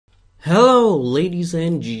Hello ladies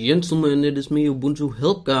and gentlemen, it is me Ubuntu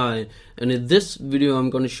Help Guy, and in this video I'm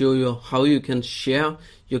going to show you how you can share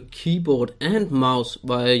your keyboard and mouse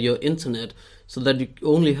via your internet so that you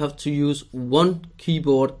only have to use one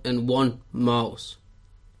keyboard and one mouse.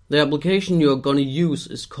 The application you're going to use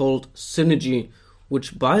is called Synergy,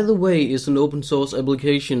 which by the way is an open source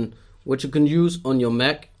application which you can use on your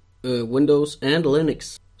Mac, Windows and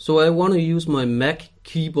Linux. So I want to use my Mac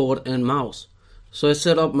keyboard and mouse. So I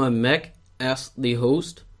set up my Mac as the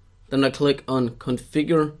host, then I click on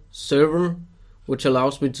Configure Server, which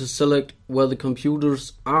allows me to select where the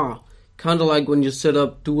computers are, kinda like when you set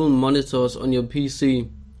up dual monitors on your PC.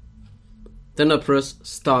 Then I press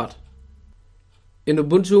Start. In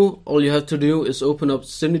Ubuntu, all you have to do is open up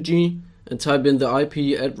Synergy and type in the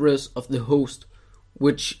IP address of the host,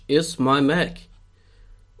 which is my Mac.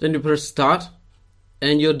 Then you press Start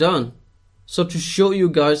and you're done. So to show you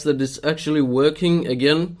guys that it's actually working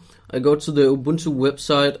again, I go to the Ubuntu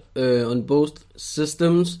website on both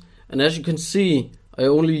systems, and as you can see, I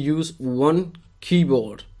only use one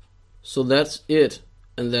keyboard. So that's it,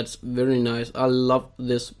 and that's very nice. I love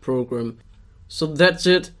this program. So that's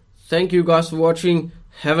it. Thank you guys for watching.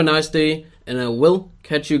 Have a nice day, and I will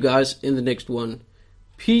catch you guys in the next one.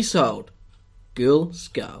 Peace out, Girl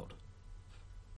Scout.